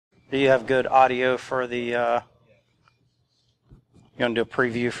Do you have good audio for the, you want to do a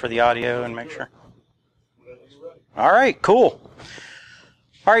preview for the audio and make sure? All right, cool.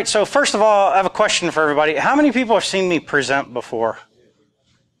 All right, so first of all, I have a question for everybody. How many people have seen me present before?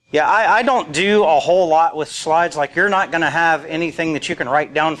 Yeah, I don't do a whole lot with slides. Like, you're not going to have anything that you can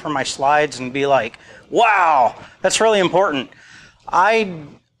write down from my slides and be like, wow, that's really important. I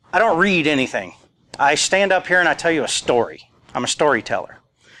don't read anything. I stand up here and I tell you a story. I'm a storyteller.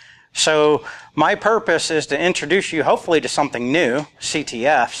 So my purpose is to introduce you hopefully to something new,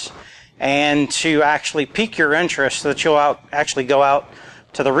 CTFs, and to actually pique your interest so that you'll actually go out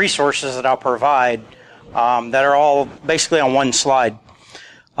to the resources that I'll provide that are all basically on one slide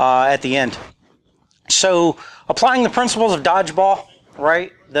at the end. So applying the principles of Dodgeball,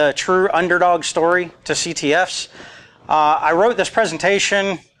 right, the true underdog story to CTFs, I wrote this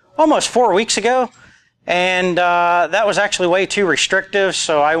presentation almost 4 weeks ago, and that was actually way too restrictive,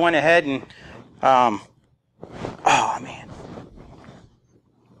 so I went ahead and,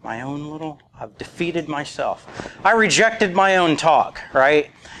 I've defeated myself. I rejected my own talk, right?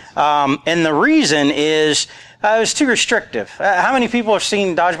 And the reason is it was too restrictive. How many people have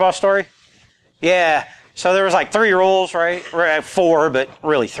seen Dodgeball story? Yeah. So there was like 3 rules, right? 4, but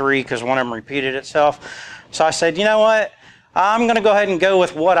really 3 because one of them repeated itself. So I said, you know what? I'm going to go ahead and go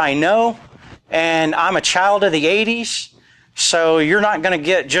with what I know. And I'm a child of the 80s. So you're not going to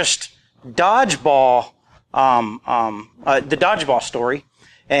get just Dodgeball, the Dodgeball story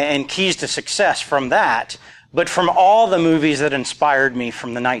and keys to success from that, but from all the movies that inspired me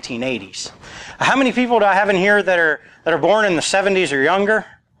from the 1980s. How many people do I have in here that are born in the 70s or younger?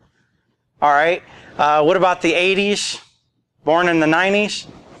 All right. What about the 80s? Born in the 90s?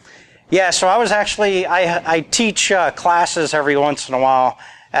 Yeah, so I was actually, I teach classes every once in a while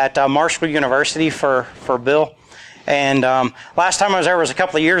at Marshall University for Bill. And last time I was there was a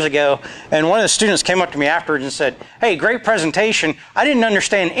couple of years ago, and one of the students came up to me afterwards and said, hey, great presentation. I didn't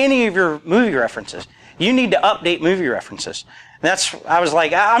understand any of your movie references. You need to update movie references. I was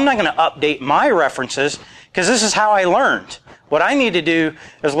like, I'm not going to update my references because this is how I learned. What I need to do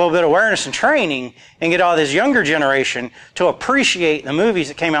is a little bit of awareness and training and get all this younger generation to appreciate the movies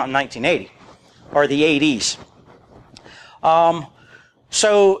that came out in 1980 or the 80s.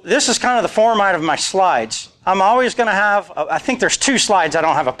 So this is kind of the format of my slides. I'm always going to have, I think there's 2 slides I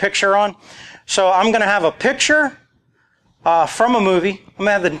don't have a picture on. So I'm going to have a picture from a movie. I'm going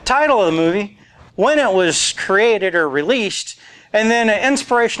to have the title of the movie, when it was created or released, and then an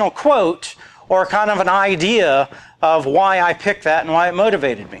inspirational quote or kind of an idea of why I picked that and why it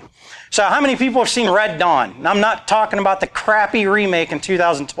motivated me. So how many people have seen Red Dawn? And I'm not talking about the crappy remake in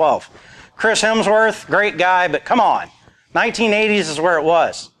 2012. Chris Hemsworth, great guy, but come on. 1980s is where it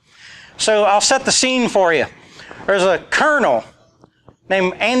was. So I'll set the scene for you. There's a colonel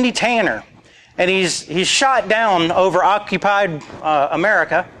named Andy Tanner, and he's shot down over occupied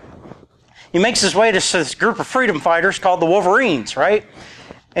America. He makes his way to this group of freedom fighters called the Wolverines, right?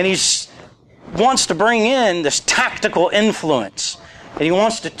 And he wants to bring in this tactical influence, and he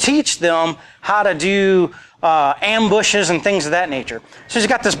wants to teach them how to do ambushes and things of that nature. So he's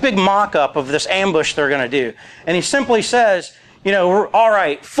got this big mock-up of this ambush they're going to do. And he simply says, you know, all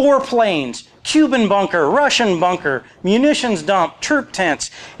right, 4 planes, Cuban bunker, Russian bunker, munitions dump, troop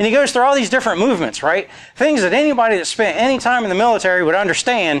tents. And he goes through all these different movements, right? Things that anybody that spent any time in the military would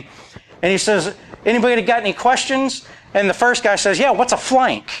understand. And he says, anybody got any questions? And the first guy says, yeah, what's a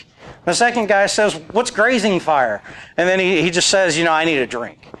flank? The second guy says, what's grazing fire? And then he just says, you know, I need a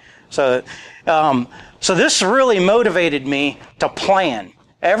drink. So this really motivated me to plan.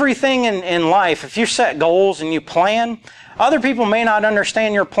 Everything in life, if you set goals and you plan, other people may not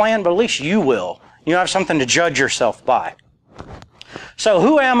understand your plan, but at least you will. You have something to judge yourself by. So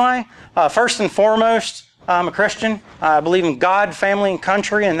who am I? First and foremost, I'm a Christian. I believe in God, family, and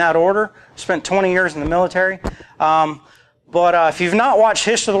country in that order. Spent 20 years in the military. But if you've not watched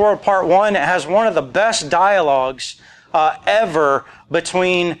History of the World Part 1, it has one of the best dialogues ever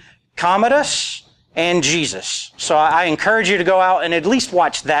between Commodus and Jesus. So I encourage you to go out and at least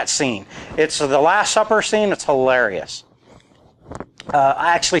watch that scene. It's the Last Supper scene. It's hilarious.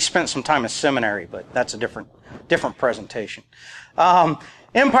 I actually spent some time in seminary, but that's a different presentation.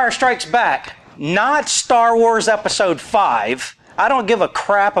 Empire Strikes Back, not Star Wars Episode 5. I don't give a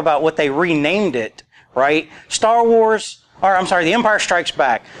crap about what they renamed it, right? The Empire Strikes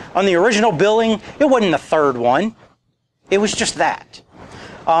Back. On the original billing, it wasn't the 3rd one. It was just that.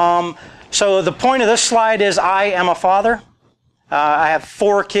 So the point of this slide is I am a father. I have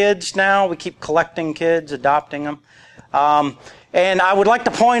 4 kids now. We keep collecting kids, adopting them. And I would like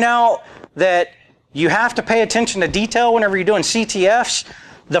to point out that you have to pay attention to detail whenever you're doing CTFs.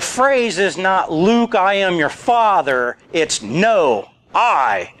 the phrase is not, Luke, I am your father. It's, no,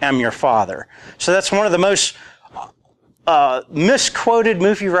 I am your father. So that's one of the most misquoted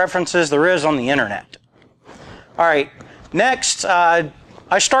movie references there is on the internet. All right, next, I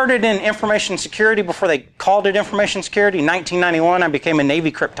started in information security before they called it information security. In 1991, I became a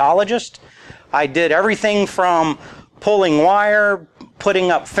Navy cryptologist. I did everything from pulling wire,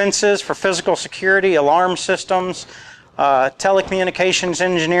 putting up fences for physical security, alarm systems, telecommunications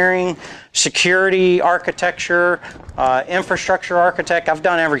engineering, security architecture, infrastructure architect. I've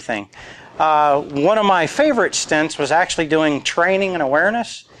done everything. One of my favorite stints was actually doing training and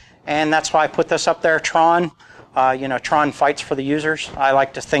awareness, and that's why I put this up there, Tron. Tron fights for the users. I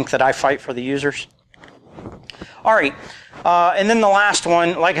like to think that I fight for the users. All right, and then the last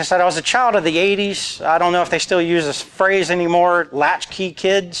one, like I said, I was a child of the 80s. I don't know if they still use this phrase anymore, latchkey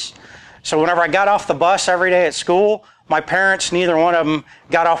kids. So whenever I got off the bus every day at school, my parents, neither one of them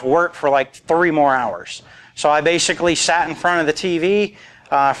got off work for like 3 more hours. So I basically sat in front of the TV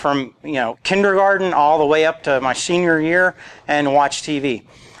from kindergarten all the way up to my senior year and watched TV.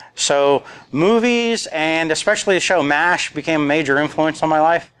 So movies, and especially the show MASH, became a major influence on my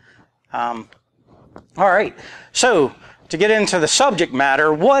life. All right, so to get into the subject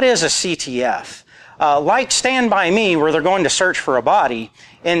matter, what is a CTF? Like Stand By Me, where they're going to search for a body,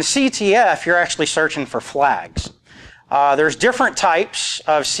 in CTF, you're actually searching for flags. There's different types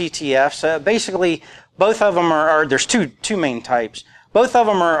of CTFs. Basically, both of them are there's two main types. Both of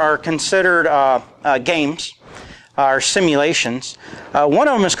them are considered games or simulations. One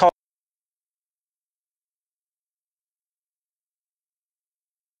of them is called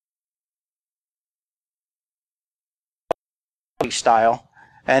style,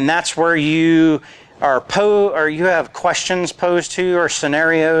 and that's where you you have questions posed to or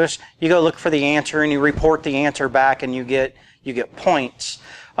scenarios. You go look for the answer and you report the answer back, and you get points.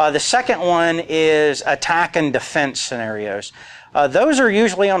 The second one is attack and defense scenarios. Those are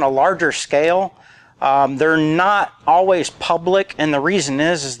usually on a larger scale. They're not always public, and the reason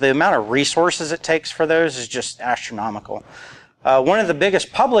is the amount of resources it takes for those is just astronomical. One of the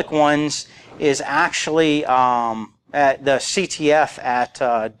biggest public ones is actually at the CTF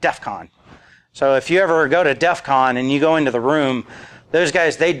at DEF CON. So if you ever go to DEF CON and you go into the room, those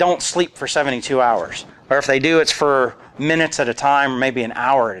guys, they don't sleep for 72 hours. Or if they do, it's for minutes at a time, or maybe an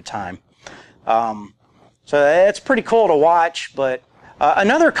hour at a time. So it's pretty cool to watch. But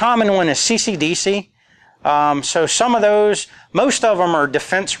another common one is CCDC. So some of those, most of them are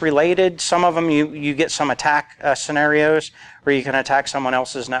defense related. Some of them you get some attack scenarios where you can attack someone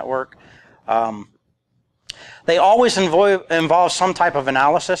else's network. They always involve some type of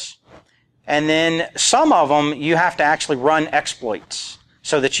analysis. And then some of them, you have to actually run exploits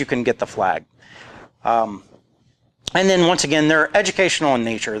so that you can get the flag. And then once again, they're educational in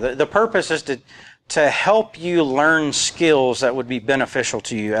nature. The purpose is to help you learn skills that would be beneficial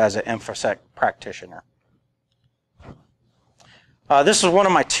to you as an InfoSec practitioner. This is one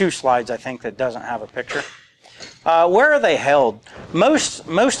of my 2 slides, I think, that doesn't have a picture. Where are they held? Most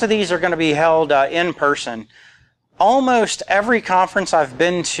of these are going to be held in person. Almost every conference I've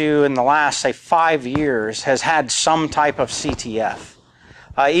been to in the last, say, 5 years has had some type of CTF.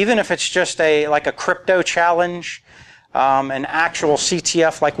 Even if it's just like a crypto challenge, an actual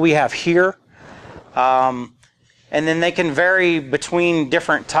CTF like we have here. And then they can vary between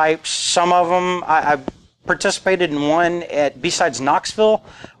different types. Some of them, I participated in one at B-Sides Knoxville,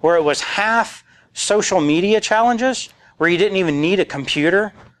 where it was half social media challenges, where you didn't even need a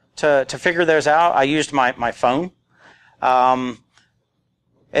computer to figure those out. I used my phone. And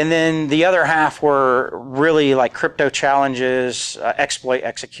then the other half were really like crypto challenges, exploit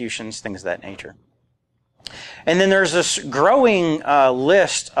executions, things of that nature. And then there's this growing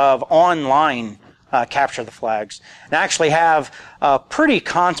list of online capture the flags. And I actually have a pretty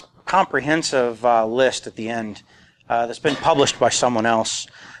comprehensive list at the end that's been published by someone else.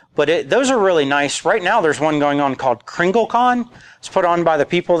 But those are really nice. Right now there's one going on called KringleCon. It's put on by the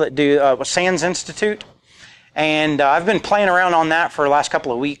people that do SANS Institute. And I've been playing around on that for the last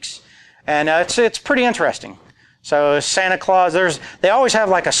couple of weeks, and it's pretty interesting. So Santa Claus, they always have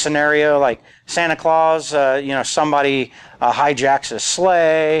like a scenario, like Santa Claus, somebody hijacks a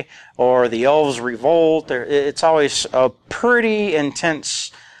sleigh, or the elves revolt. It's always a pretty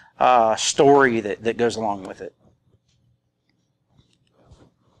intense story that goes along with it.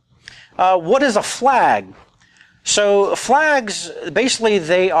 What is a flag? So flags, basically,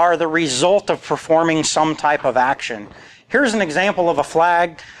 they are the result of performing some type of action. Here's an example of a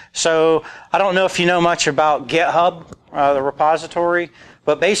flag. So I don't know if you know much about GitHub, the repository,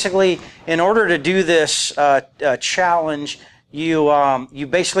 but basically, in order to do this challenge, you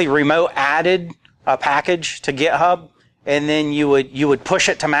basically remote added a package to GitHub, and then you would push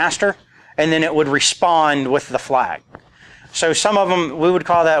it to master, and then it would respond with the flag. So some of them, we would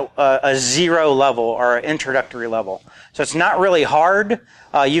call that a 0 level or an introductory level. So it's not really hard.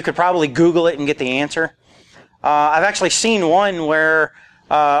 You could probably Google it and get the answer. I've actually seen one where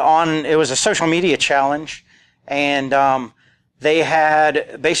it was a social media challenge, and they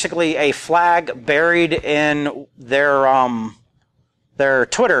had basically a flag buried in their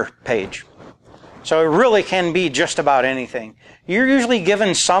Twitter page. So it really can be just about anything. You're usually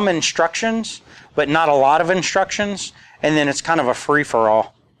given some instructions, but not a lot of instructions, and then it's kind of a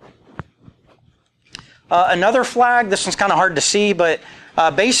free-for-all. Another flag, this one's kind of hard to see, but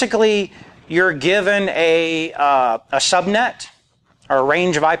basically you're given a subnet or a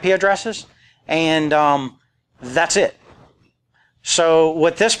range of IP addresses, and that's it. So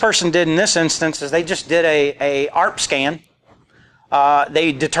what this person did in this instance is they just did a ARP scan.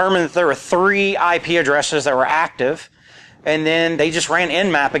 They determined that there were 3 IP addresses that were active, and then they just ran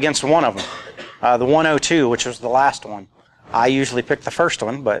nmap against one of them, the 102, which was the last one. I usually pick the first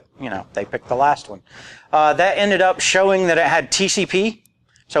one, but they picked the last one. That ended up showing that it had TCP,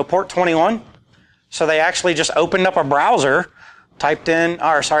 so port 21. So they actually just opened up a browser, typed in,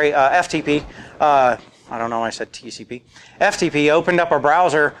 FTP. I don't know why I said TCP. FTP, opened up a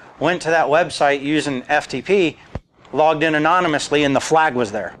browser, went to that website using FTP, logged in anonymously, and the flag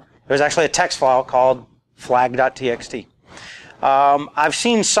was there. It was actually a text file called flag.txt. I've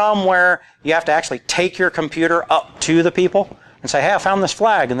seen some where you have to actually take your computer up to the people and say, hey, I found this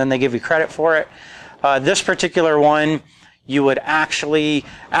flag, and then they give you credit for it. This particular one, you would actually,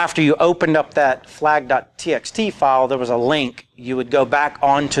 after you opened up that flag.txt file, there was a link. You would go back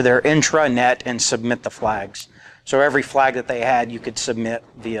onto their intranet and submit the flags. So every flag that they had, you could submit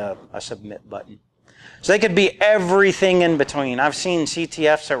via a submit button. So they could be everything in between. I've seen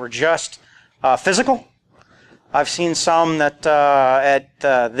CTFs that were just physical. I've seen some that at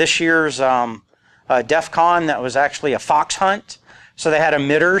this year's DEF CON that was actually a fox hunt. So they had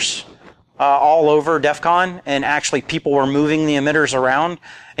emitters all over DEF CON, and actually people were moving the emitters around,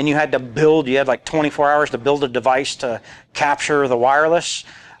 and you had like 24 hours to build a device to capture the wireless,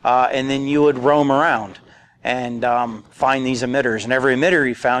 and then you would roam around and find these emitters. And every emitter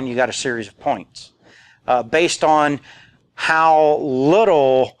you found, you got a series of points. Based on how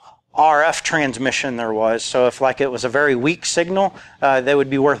little RF transmission there was. So if it was a very weak signal, they would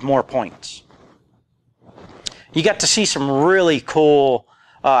be worth more points. You got to see some really cool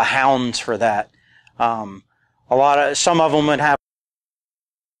hounds for that. Some of them would have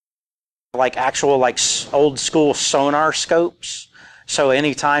actual old school sonar scopes. So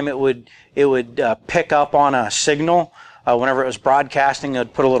anytime it would pick up on a signal, whenever it was broadcasting, it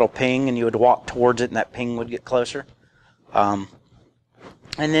would put a little ping, and you would walk towards it, and that ping would get closer. And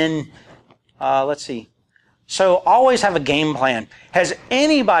then, let's see. So always have a game plan. Has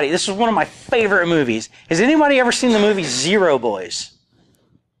anybody, this is one of my favorite movies, has anybody ever seen the movie Zero Boys?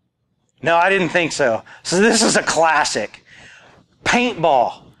 No, I didn't think so. So this is a classic.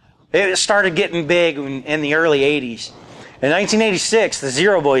 Paintball. It started getting big in the early 80s. In 1986, the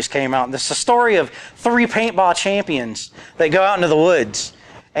Zero Boys came out. And this is a story of 3 paintball champions that go out into the woods.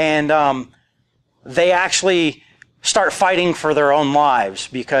 And they actually start fighting for their own lives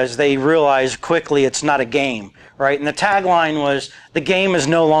because they realize quickly it's not a game, right? And the tagline was, the game is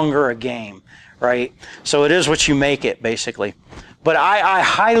no longer a game, right? So it is what you make it, basically. But I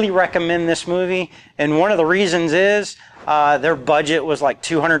highly recommend this movie, and one of the reasons is their budget was like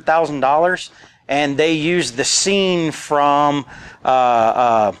 $200,000, and they used the scene from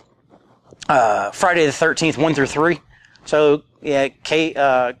Friday the 13th, 1 through 3. So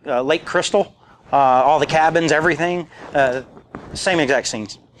Lake Crystal, all the cabins, everything, same exact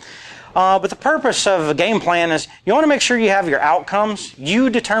scenes. But the purpose of a game plan is you want to make sure you have your outcomes. You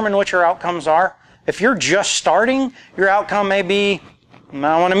determine what your outcomes are. If you're just starting, your outcome may be,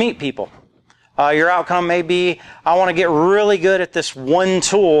 I want to meet people. Your outcome may be, I want to get really good at this one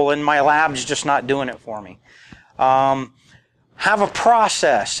tool and my lab's just not doing it for me. Have a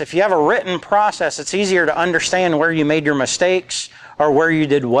process. If you have a written process, it's easier to understand where you made your mistakes or where you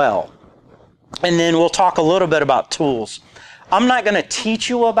did well. And then we'll talk a little bit about tools. I'm not going to teach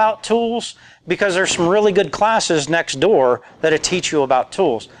you about tools because there's some really good classes next door that'll teach you about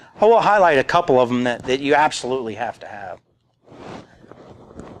tools. I will highlight a couple of them that you absolutely have to have.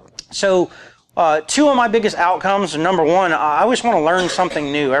 So, 2 of my biggest outcomes, number 1, I always want to learn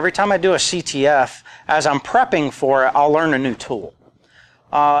something new. Every time I do a CTF, as I'm prepping for it, I'll learn a new tool.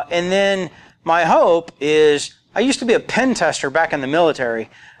 And then my hope is, I used to be a pen tester back in the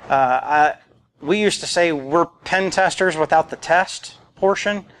military. we used to say we're pen testers without the test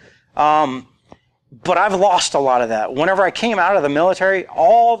portion. But I've lost a lot of that. Whenever I came out of the military,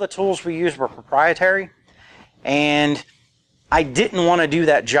 all the tools we used were proprietary, and I didn't want to do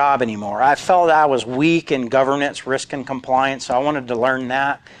that job anymore. I felt I was weak in governance, risk, and compliance, so I wanted to learn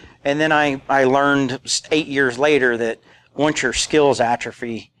that. And then I learned 8 years later that once your skills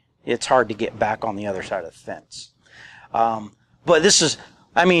atrophy, it's hard to get back on the other side of the fence. But this is,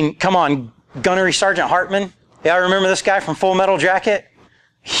 I mean, come on, Gunnery Sergeant Hartman. Yeah, I remember this guy from Full Metal Jacket.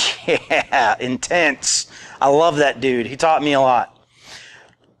 Yeah, intense. I love that dude. He taught me a lot.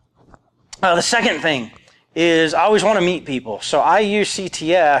 The second thing is I always want to meet people. So I use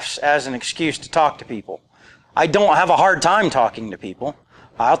CTFs as an excuse to talk to people. I don't have a hard time talking to people.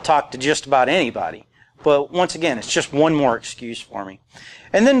 I'll talk to just about anybody. But once again, it's just one more excuse for me.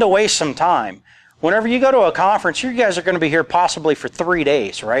 And then to waste some time. Whenever you go to a conference, you guys are going to be here possibly for 3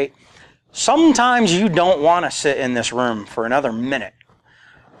 days, right? Sometimes you don't want to sit in this room for another minute.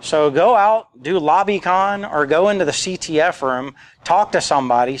 So go out, do LobbyCon, or go into the CTF room, talk to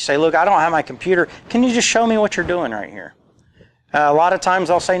somebody, say, look, I don't have my computer. Can you just show me what you're doing right here? A lot of times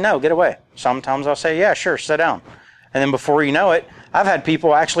I'll say, no, get away. Sometimes I'll say, yeah, sure, sit down. And then before you know it, I've had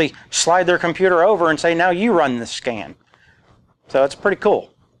people actually slide their computer over and say, now you run the scan. So it's pretty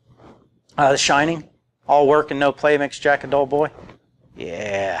cool. The Shining, all work and no play makes Jack a dull boy.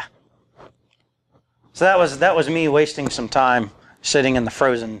 Yeah. So that was me wasting some time sitting in the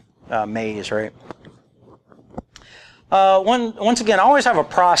frozen maze, right? Once again, I always have a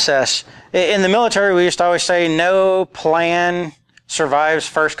process. In the military, we used to always say, no plan survives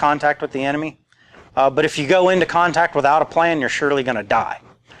first contact with the enemy. But if you go into contact without a plan, you're surely going to die.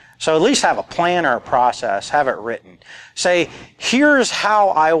 So at least have a plan or a process, have it written. Say, here's how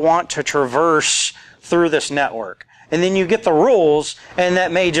I want to traverse through this network. And then you get the rules, and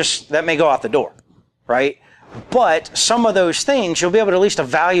that may go out the door, right? But some of those things, you'll be able to at least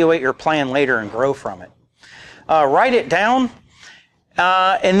evaluate your plan later and grow from it. Write it down.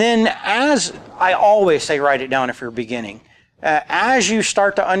 And then as I always say, write it down if you're beginning. As you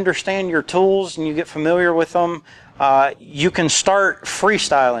start to understand your tools and you get familiar with them, you can start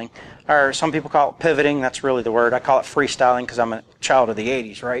freestyling. Or some people call it pivoting. That's really the word. I call it freestyling because I'm a child of the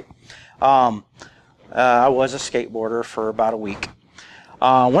 80s, right? I was a skateboarder for about a week.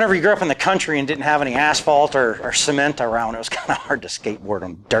 Whenever you grew up in the country and didn't have any asphalt or cement around, it was kind of hard to skateboard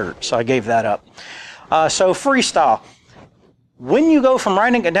on dirt, so I gave that up. So freestyle. When you go from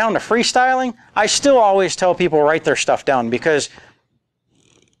writing it down to freestyling, I still always tell people write their stuff down, because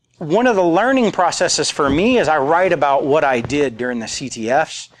one of the learning processes for me is I write about what I did during the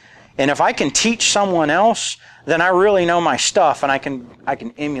CTFs, and if I can teach someone else, then I really know my stuff, and I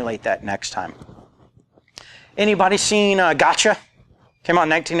can emulate that next time. Anybody seen Gotcha? Came out in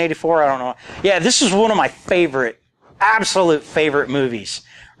 1984, I don't know. Yeah, this is one of my absolute favorite movies,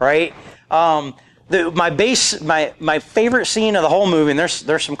 right? My favorite scene of the whole movie, and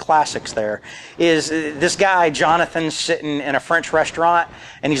there's some classics there, is this guy, Jonathan, sitting in a French restaurant,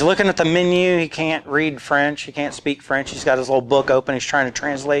 and he's looking at the menu. He can't read French. He can't speak French. He's got his little book open. He's trying to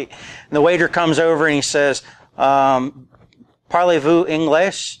translate. And the waiter comes over and he says, parlez-vous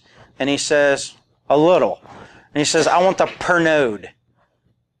English? And he says, a little. And he says, I want the Pernod.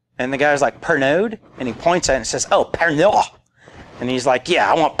 And the guy's like, Pernod? And he points at it and says, oh, Pernod. And he's like,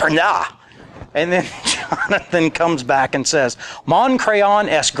 yeah, I want Pernod. And then Jonathan comes back and says, Mon crayon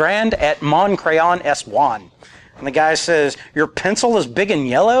es grand et mon crayon es Juan. And the guy says, your pencil is big and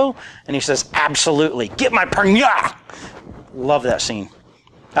yellow? And he says, absolutely. Get my Pernod. Love that scene.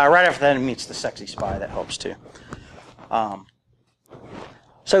 Right after that, he meets the sexy spy. That helps too.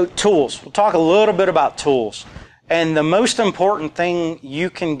 So tools. We'll talk a little bit about tools. And the most important thing you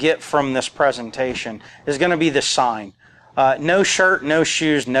can get from this presentation is going to be the sign. No shirt, no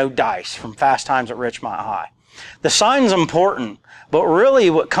shoes, no dice from Fast Times at Richmont High. The sign's important, but really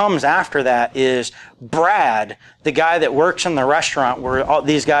what comes after that is Brad, the guy that works in the restaurant where all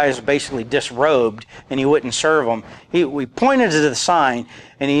these guys basically disrobed and he wouldn't serve them. We pointed to the sign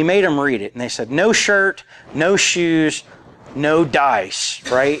and he made them read it. And they said, no shirt, no shoes, no dice,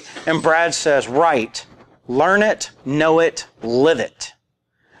 right? And Brad says, right. Learn it, know it, live it.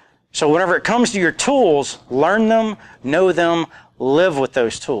 So whenever it comes to your tools, learn them, know them, live with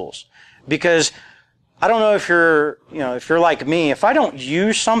those tools. Because I don't know if you're like me, if I don't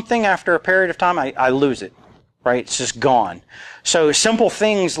use something after a period of time, I lose it, right? It's just gone. So simple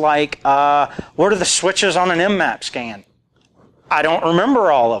things like, what are the switches on an mmap scan? I don't remember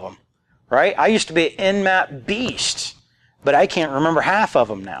all of them, right? I used to be an nmap beast, but I can't remember half of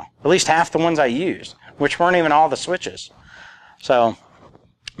them now. At least half the ones I used, which weren't even all the switches. So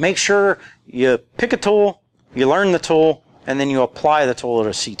make sure you pick a tool, you learn the tool, and then you apply the tool to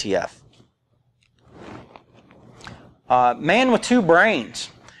a CTF. Man with two brains.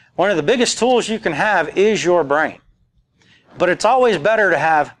 One of the biggest tools you can have is your brain. But it's always better to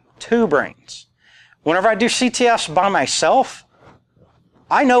have two brains. Whenever I do CTFs by myself,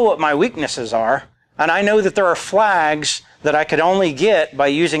 I know what my weaknesses are, and I know that there are flags that I could only get by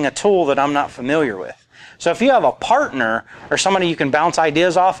using a tool that I'm not familiar with. So if you have a partner or somebody you can bounce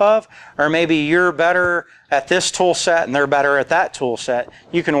ideas off of, or maybe you're better at this tool set and they're better at that tool set,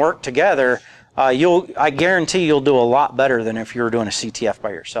 you can work together. I guarantee you'll do a lot better than if you were doing a CTF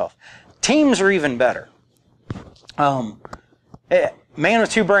by yourself. Teams are even better. Man with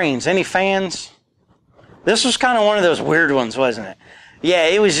two brains. Any fans? This was kind of one of those weird ones, wasn't it? Yeah,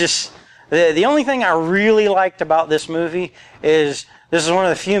 it was just... The only thing I really liked about this movie is this is one of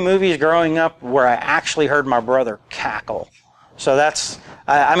the few movies growing up where I actually heard my brother cackle. So that's...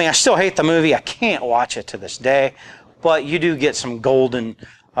 I mean, I still hate the movie. I can't watch it to this day. But you do get some golden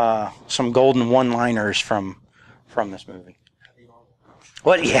one-liners from this movie.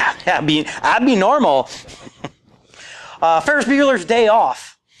 What? Yeah, I'd be normal. Ferris Bueller's Day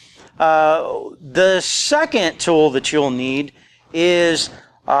Off. The second tool that you'll need is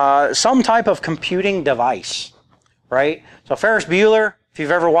some type of computing device, right? So Ferris Bueller, if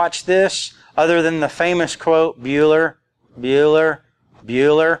you've ever watched this, other than the famous quote, Bueller, Bueller,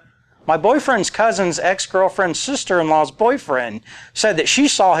 Bueller, my boyfriend's cousin's ex-girlfriend's sister-in-law's boyfriend said that she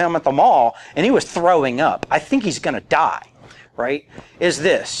saw him at the mall and he was throwing up. I think he's going to die, right? Is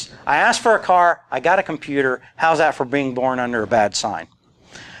this. I asked for a car, I got a computer. How's that for being born under a bad sign?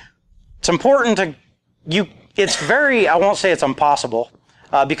 It's important to, it's very, I won't say it's impossible,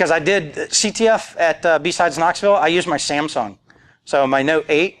 because I did CTF at B-Sides Knoxville. I used my Samsung. So my Note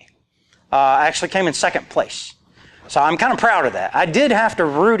 8 actually came in second place. So I'm kind of proud of that. I did have to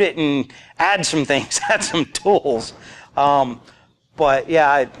root it and add some things, add some tools. But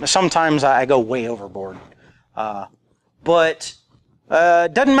yeah, sometimes I go way overboard. But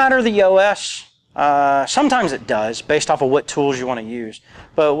doesn't matter the OS. Sometimes it does, based off of what tools you want to use.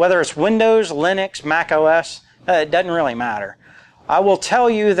 But whether it's Windows, Linux, Mac OS, it doesn't really matter. I will tell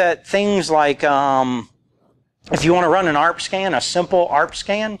you that things like if you want to run an ARP scan, a simple ARP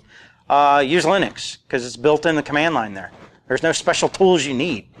scan, use Linux because it's built in the command line there. There's no special tools you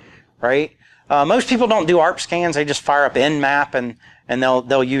need, right? Most people don't do ARP scans. They just fire up Nmap and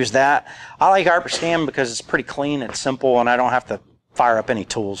they'll use that. I like ARP scan because it's pretty clean, it's simple, and I don't have to fire up any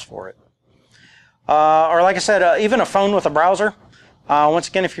tools for it. Or like I said, even a phone with a browser. Once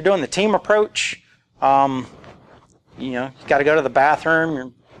again, if you're doing the team approach, you got to go to the bathroom.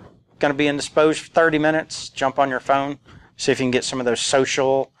 You're going to be indisposed for 30 minutes. Jump on your phone. See if you can get some of those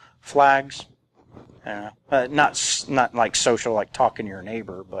social flags. Not like social like talking to your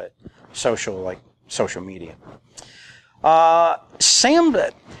neighbor, but social like social media. How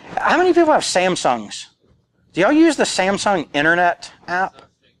many people have Samsungs? Do y'all use the Samsung Internet app?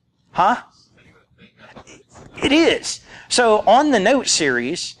 Huh? It is. So on the Note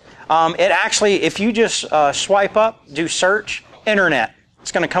series, it actually, if you just swipe up, do search, Internet,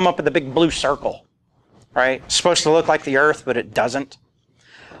 it's going to come up with a big blue circle, right? It's supposed to look like the Earth, but it doesn't.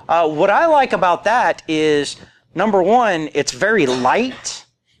 What I like about that is, number one, it's very light.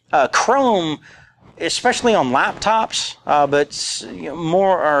 Chrome, especially on laptops, but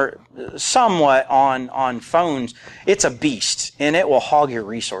more or somewhat on phones, it's a beast, and it will hog your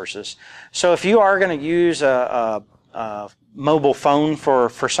resources. So if you are going to use a mobile phone for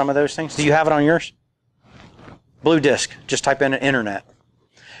some of those things, do you have it on yours? Blue disk. Just type in Internet.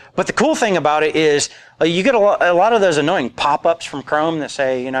 But the cool thing about it is you get a lot of those annoying pop-ups from Chrome that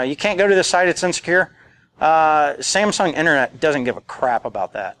say, you can't go to this site, it's insecure. Samsung Internet doesn't give a crap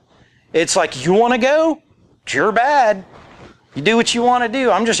about that. It's like, you want to go? It's your bad. You do what you want to do.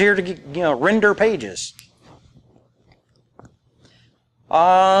 I'm just here to render pages.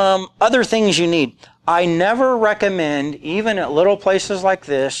 Other things you need. I never recommend, even at little places like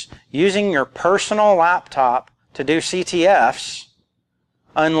this, using your personal laptop to do CTFs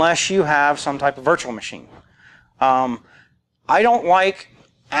unless you have some type of virtual machine. I don't like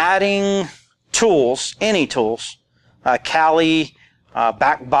adding tools, any tools, Kali,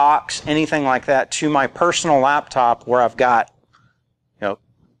 Backbox, anything like that, to my personal laptop where I've got,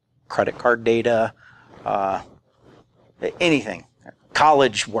 credit card data, anything.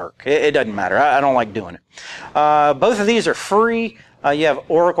 College work. It doesn't matter. I don't like doing it. Both of these are free. You have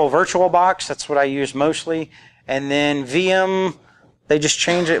Oracle VirtualBox. That's what I use mostly. And then VM, they just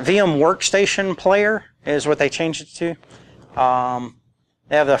changed it. VM Workstation Player is what they changed it to.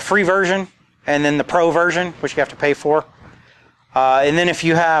 They have the free version and then the pro version, which you have to pay for. And then if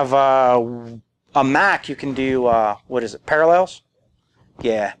you have a Mac, you can do, what is it, Parallels?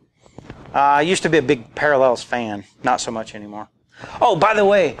 Yeah. I used to be a big Parallels fan. Not so much anymore. Oh, by the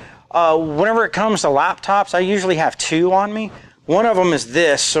way, whenever it comes to laptops, I usually have two on me. One of them is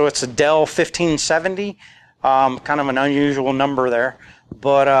this, so it's a Dell 1570. Kind of an unusual number there.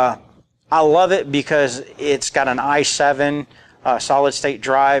 But I love it because it's got an i7 solid state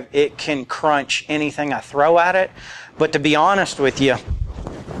drive. It can crunch anything I throw at it. But to be honest with you,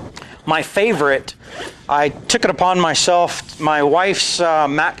 my favorite, I took it upon myself, my wife's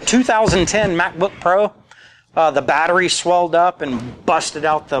 2010 MacBook Pro, the battery swelled up and busted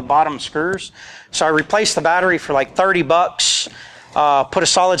out the bottom screws. So I replaced the battery for like $30, put a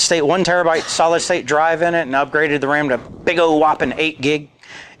solid state, 1 terabyte solid state drive in it, and upgraded the RAM to big old whopping 8 gig.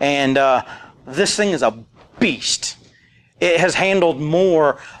 And this thing is a beast. It has handled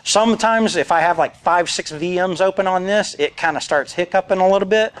more. Sometimes if I have like 5-6 VMs open on this, it kind of starts hiccuping a little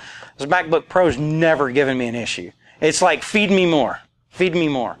bit. This MacBook Pro's never given me an issue. It's like, feed me more. Feed me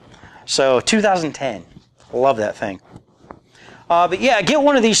more. So 2010. Love that thing. But yeah, get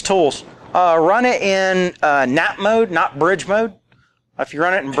one of these tools. Run it in NAT mode, not bridge mode. If you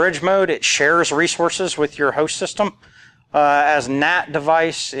run it in bridge mode, it shares resources with your host system. As a NAT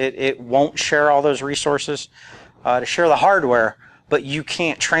device, it won't share all those resources. To share the hardware, but you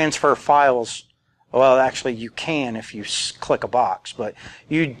can't transfer files. Well, actually, you can if you click a box, but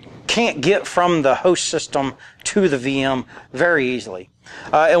you can't get from the host system to the VM very easily.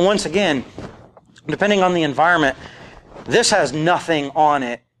 And once again, depending on the environment, this has nothing on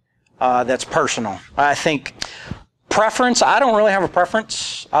it that's personal. I think preference, I don't really have a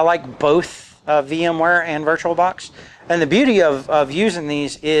preference. I like both VMware and VirtualBox. And the beauty of using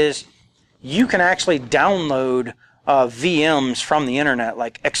these is you can actually download VMs from the internet,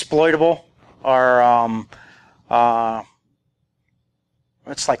 like exploitable or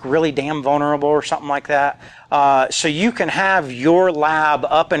it's like really damn vulnerable or something like that. So you can have your lab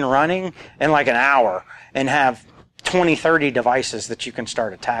up and running in like an hour and have 20, 30 devices that you can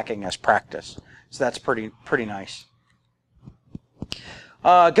start attacking as practice. So that's pretty nice.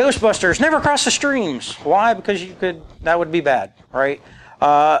 Ghostbusters, never cross the streams. Why? Because that would be bad, right?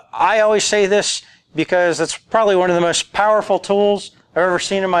 I always say this because it's probably one of the most powerful tools I've ever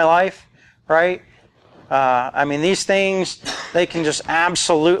seen in my life, right? I mean, these things, they can just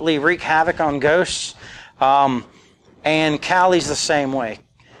absolutely wreak havoc on ghosts. And Kali's the same way.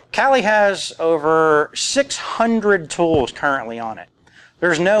 Kali has over 600 tools currently on it.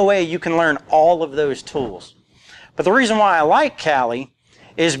 There's no way you can learn all of those tools. But the reason why I like Kali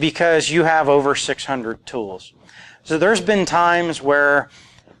is because you have over 600 tools. So there's been times where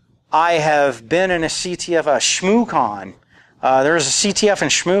I have been in a CTF, a ShmooCon. There's a CTF in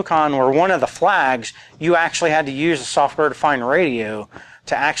ShmooCon where one of the flags, you actually had to use a software-defined radio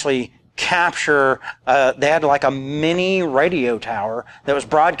to actually capture, they had like a mini radio tower that was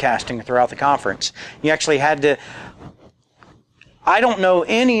broadcasting throughout the conference. You actually had to, I don't know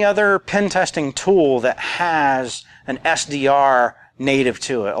any other pen testing tool that has an SDR native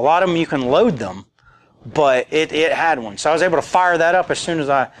to it. A lot of them you can load them, but it had one. So I was able to fire that up as soon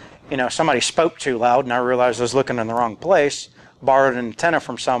as somebody spoke too loud and I realized I was looking in the wrong place, borrowed an antenna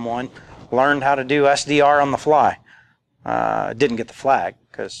from someone, learned how to do SDR on the fly. Didn't get the flag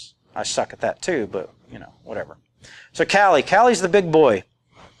because I suck at that too, but whatever. So Kali's the big boy.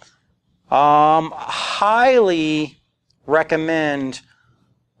 Highly recommend,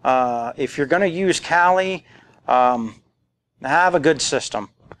 if you're going to use Kali, have a good system.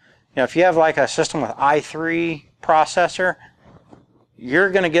 If you have like a system with i3 processor, you're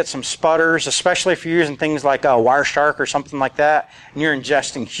going to get some sputters, especially if you're using things like Wireshark or something like that, and you're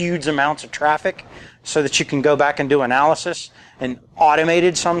ingesting huge amounts of traffic so that you can go back and do analysis, and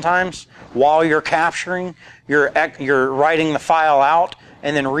automated sometimes while you're capturing, you're writing the file out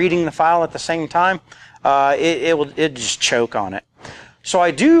and then reading the file at the same time. It just choke on it. So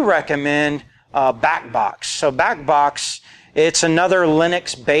I do recommend Backbox. So Backbox, it's another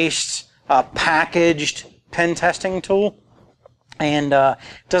Linux-based packaged pen testing tool, and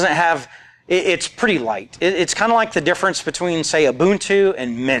doesn't have. It's pretty light. It's kind of like the difference between, say, Ubuntu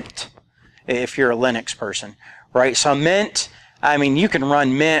and Mint, if you're a Linux person, right? So Mint, I mean, you can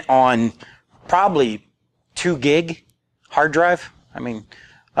run Mint on probably 2 gig hard drive. I mean,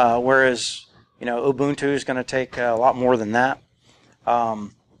 whereas Ubuntu is going to take a lot more than that.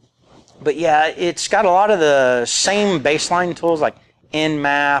 But yeah, it's got a lot of the same baseline tools like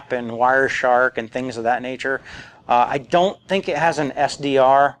Nmap and Wireshark and things of that nature. I don't think it has an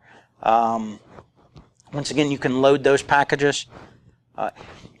SDR. Once again, you can load those packages.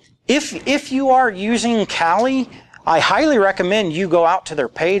 If you are using Kali, I highly recommend you go out to their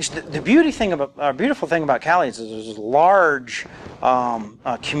page. The beautiful thing about Cali is there's a large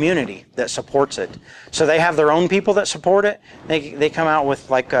community that supports it. So they have their own people that support it. They come out with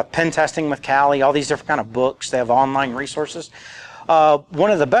like pen testing with Cali, all these different kind of books. They have online resources.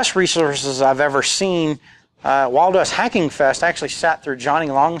 One of the best resources I've ever seen, Wild West Hacking Fest, I actually sat through Johnny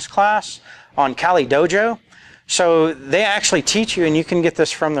Long's class on Cali Dojo. So they actually teach you, and you can get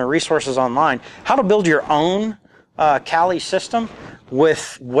this from their resources online, how to build your own Cali system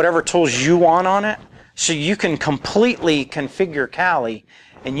with whatever tools you want on it. So you can completely configure Cali,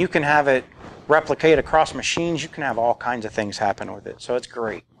 and you can have it replicate across machines. You can have all kinds of things happen with it. So it's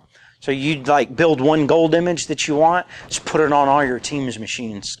great. So you'd like build one gold image that you want, just put it on all your team's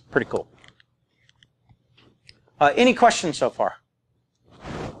machines. Pretty cool. Any questions so far?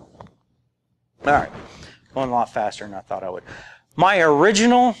 All right. Going a lot faster than I thought I would. My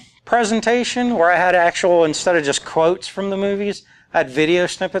original presentation, where I had actual, instead of just quotes from the movies, I had video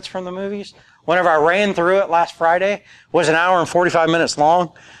snippets from the movies. Whenever I ran through it last Friday, was an hour and 45 minutes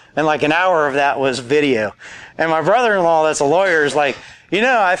long, and like an hour of that was video. And my brother-in-law, that's a lawyer, is like,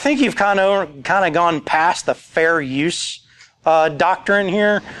 I think you've kind of gone past the fair use doctrine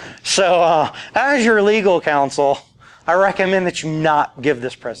here. So as your legal counsel, I recommend that you not give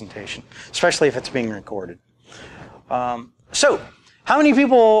this presentation, especially if it's being recorded. So, how many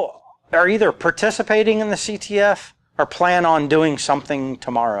people are either participating in the CTF or plan on doing something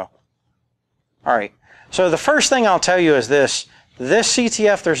tomorrow? All right. So the first thing I'll tell you is this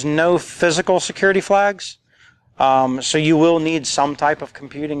CTF, there's no physical security flags. So you will need some type of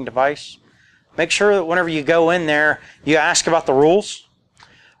computing device. Make sure that whenever you go in there, you ask about the rules.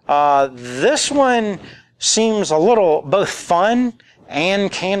 This one seems a little both fun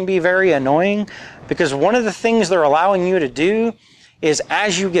and can be very annoying, because one of the things they're allowing you to do is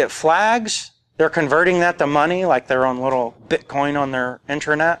as you get flags, they're converting that to money, like their own little Bitcoin on their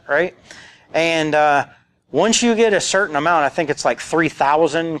intranet, right? And once you get a certain amount, I think it's like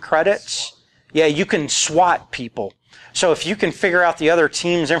 3,000 credits, you can SWAT people. So if you can figure out the other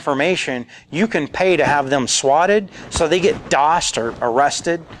team's information, you can pay to have them swatted, so they get DOSed or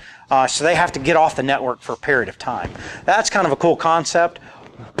arrested. So they have to get off the network for a period of time. That's kind of a cool concept.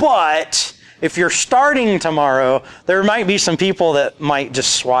 But if you're starting tomorrow, there might be some people that might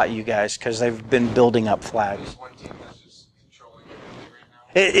just SWAT you guys because they've been building up flags. There's one team that's just controlling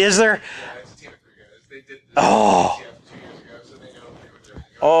everything right now. Is there? Yeah, it's a team of 3 guys. They did the CTF 2 years ago, so they know what they're doing.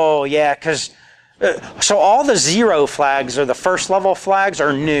 Oh, yeah, because so all the 0 flags or the first level flags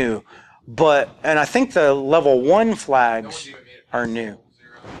are new, and I think the level 1 flags are new.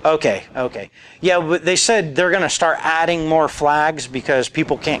 Okay. Yeah, but they said they're going to start adding more flags because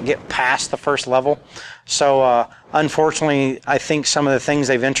people can't get past the first level. So, unfortunately, I think some of the things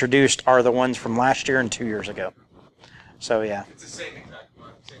they've introduced are the ones from last year and 2 years ago. So, yeah. It's the same exact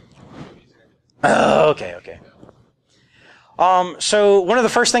one. Oh, okay. So one of the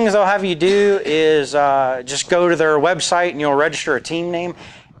first things they'll have you do is just go to their website and you'll register a team name.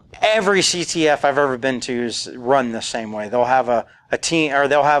 Every CTF I've ever been to is run the same way. They'll have a team, or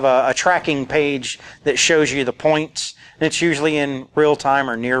they'll have a tracking page that shows you the points. And it's usually in real time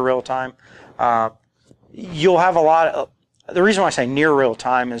or near real time. You'll have a lot of, the reason why I say near real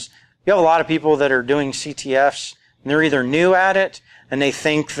time is you have a lot of people that are doing CTFs and they're either new at it and they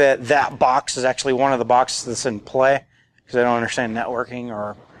think that that box is actually one of the boxes that's in play because they don't understand networking,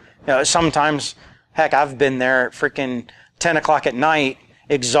 or sometimes, heck, I've been there at freaking 10 o'clock at night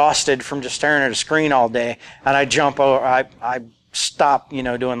exhausted from just staring at a screen all day, and I jump over, I stop,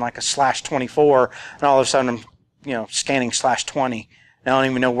 doing like a /24, and all of a sudden I'm, scanning /20, and I don't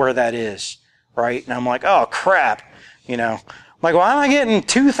even know where that is, right? And I'm like, oh crap, I'm like, why am I getting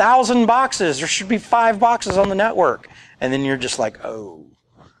 2,000 boxes? There should be 5 boxes on the network. And then you're just like, oh,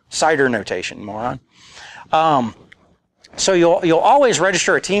 cider notation, moron. So you'll always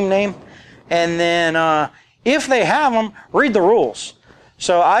register a team name, and then if they have them, read the rules.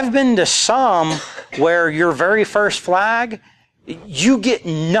 So I've been to some where your very first flag, you get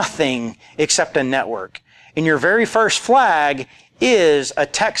nothing except a network. And your very first flag is a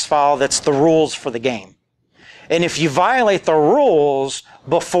text file that's the rules for the game. And if you violate the rules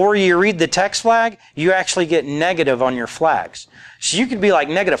before you read the text flag, you actually get negative on your flags. So you could be like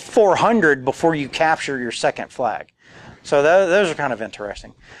negative 400 before you capture your second flag. So those are kind of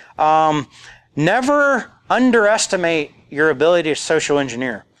interesting. Never underestimate your ability to social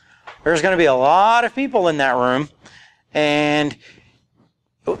engineer. There's going to be a lot of people in that room, and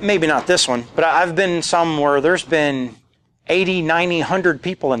maybe not this one, but I've been in some where there's been 80, 90, 100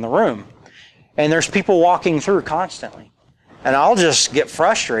 people in the room, and there's people walking through constantly. And I'll just get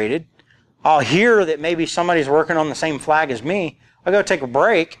frustrated. I'll hear that maybe somebody's working on the same flag as me. I'll go take a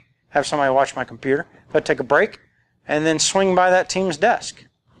break, have somebody watch my computer, go take a break, and then swing by that team's desk.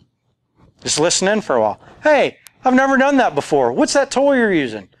 Just listen in for a while. Hey, I've never done that before. What's that tool you're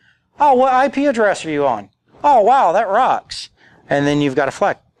using? Oh, what IP address are you on? Oh, wow, that rocks. And then you've got a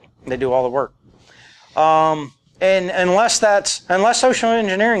flag. They do all the work. And unless social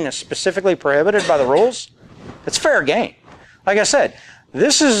engineering is specifically prohibited by the rules, it's fair game. Like I said,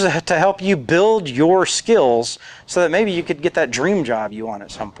 this is to help you build your skills so that maybe you could get that dream job you want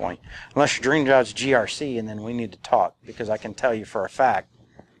at some point. Unless your dream job's GRC, and then we need to talk, because I can tell you for a fact,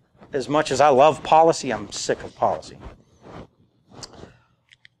 as much as I love policy, I'm sick of policy.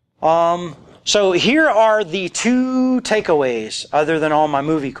 So here are the 2 takeaways, other than all my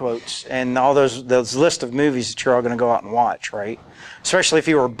movie quotes and all those list of movies that you're all going to go out and watch, right? Especially if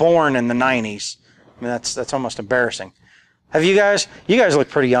you were born in the 90s. I mean, that's almost embarrassing. Have you guys look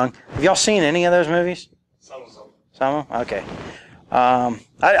pretty young. Have y'all seen any of those movies? Some of them. Some of them? Okay.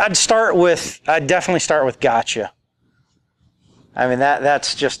 I'd definitely start with Gotcha. I mean,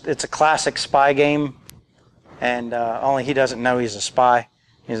 that's just, it's a classic spy game, and only he doesn't know he's a spy.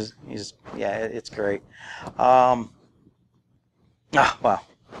 It's great. Wow.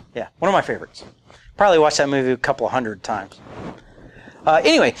 Yeah, one of my favorites. Probably watched that movie a couple of 100 times.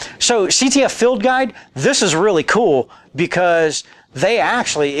 Anyway, so CTF Field Guide, this is really cool because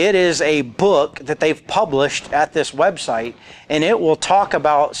it is a book that they've published at this website, and it will talk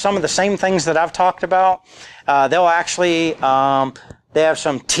about some of the same things that I've talked about. They'll actually, they have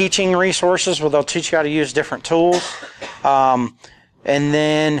some teaching resources where they'll teach you how to use different tools. And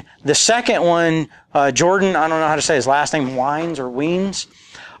then the second one, Jordan, I don't know how to say his last name, Weens.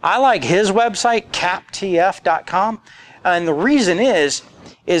 I like his website, captf.com. And the reason is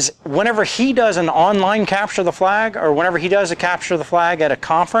whenever he does an online capture the flag, or whenever he does a capture the flag at a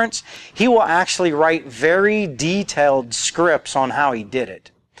conference, he will actually write very detailed scripts on how he did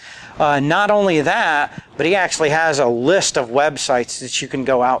it. Not only that, but he actually has a list of websites that you can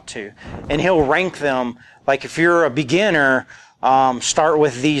go out to. And he'll rank them, like if you're a beginner, start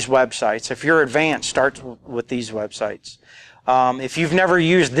with these websites. If you're advanced, start with these websites. If you've never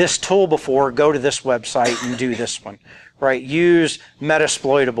used this tool before, go to this website and do this one. Right? Use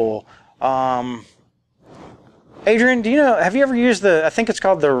Metasploitable. Adrian, have you ever used I think it's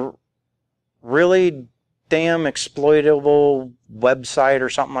called the Really Damn Exploitable website or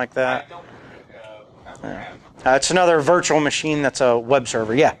something like that? It's another virtual machine that's a web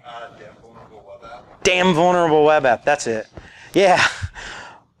server. Yeah. Damn Vulnerable Web App. That's it. Yeah.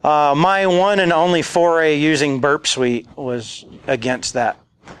 My one and only foray using Burp Suite was against that.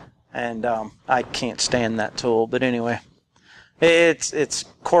 And I can't stand that tool. But anyway, it's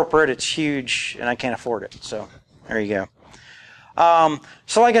corporate, it's huge, and I can't afford it. So there you go.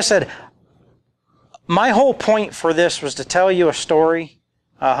 So like I said, my whole point for this was to tell you a story.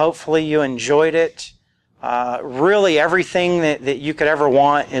 Hopefully you enjoyed it. Really everything that you could ever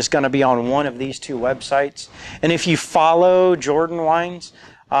want is going to be on one of these 2 websites. And if you follow Jordan Weens,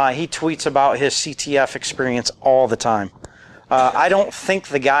 he tweets about his CTF experience all the time. I don't think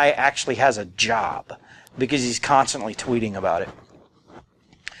the guy actually has a job because he's constantly tweeting about it.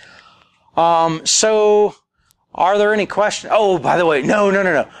 So are there any questions? Oh, by the way, no,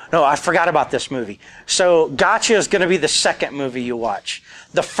 I forgot about this movie. So Gotcha is going to be the second movie you watch.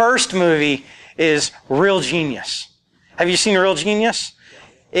 The first movie is Real Genius. Have you seen Real Genius?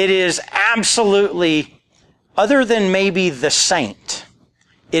 It is absolutely, other than maybe The Saint,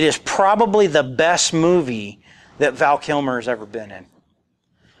 it is probably the best movie that Val Kilmer has ever been in.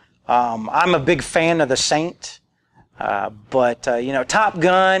 I'm a big fan of The Saint, but Top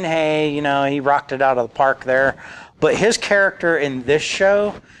Gun, hey, he rocked it out of the park there. But his character in this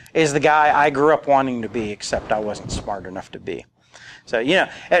show is the guy I grew up wanting to be, except I wasn't smart enough to be. So,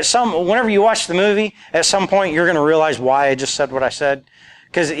 whenever you watch the movie, at some point you're going to realize why I just said what I said.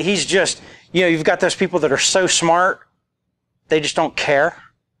 Because he's just, you've got those people that are so smart, they just don't care.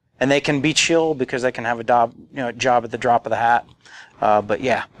 And they can be chill because they can have a job at the drop of the hat. But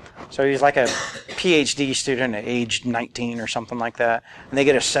yeah, so he's like a PhD student at age 19 or something like that. And they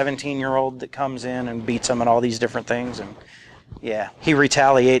get a 17-year-old that comes in and beats them at all these different things. And yeah, he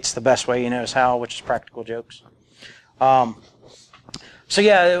retaliates the best way he knows how, which is practical jokes. So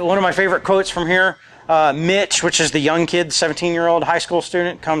yeah, one of my favorite quotes from here, Mitch, which is the young kid, 17-year-old high school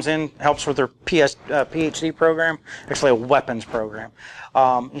student, comes in, helps with their PhD program, actually a weapons program.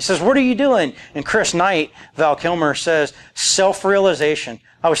 He says, "What are you doing?" And Chris Knight, Val Kilmer, says, "Self-realization.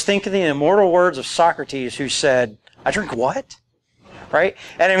 I was thinking the immortal words of Socrates, who said, 'I drink what?'" right?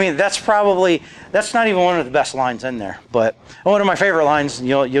 And I mean, that's not even one of the best lines in there, but one of my favorite lines.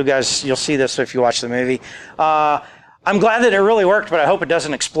 You'll see this if you watch the movie. I'm glad that it really worked, but I hope it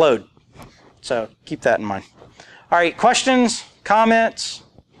doesn't explode. So keep that in mind. All right, questions, comments?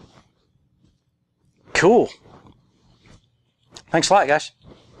 Cool. Thanks a lot, guys.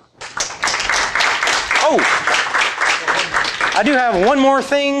 Oh, I do have one more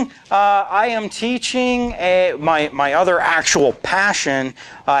thing. I am teaching my other actual passion,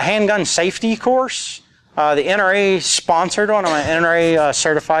 handgun safety course. The NRA sponsored one. I'm an NRA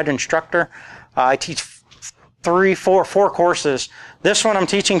certified instructor. I teach four courses. This one I'm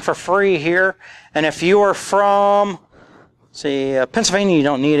teaching for free here. And if you are from, Pennsylvania, you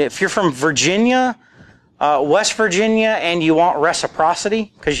don't need it. If you're from Virginia, West Virginia, and you want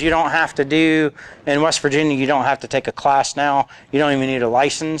reciprocity, because you don't have to do, in West Virginia, you don't have to take a class now. You don't even need a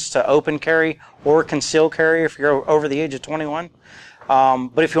license to open carry or conceal carry if you're over the age of 21.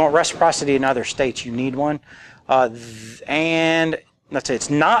 But if you want reciprocity in other states, you need one. And that's it. It's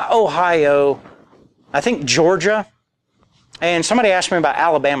not Ohio. I think Georgia, and somebody asked me about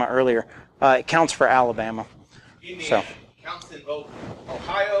Alabama earlier. It counts for Alabama. Indiana counts in both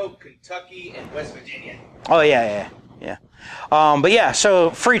Ohio, Kentucky, and West Virginia. Oh, yeah. But yeah,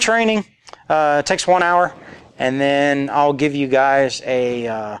 so free training. It takes 1 hour, and then I'll give you guys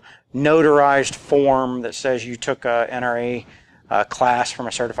a notarized form that says you took a NRA class from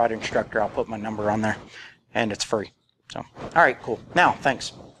a certified instructor. I'll put my number on there, and it's free. So, all right, cool. Now,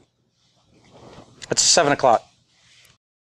 thanks. It's 7 o'clock.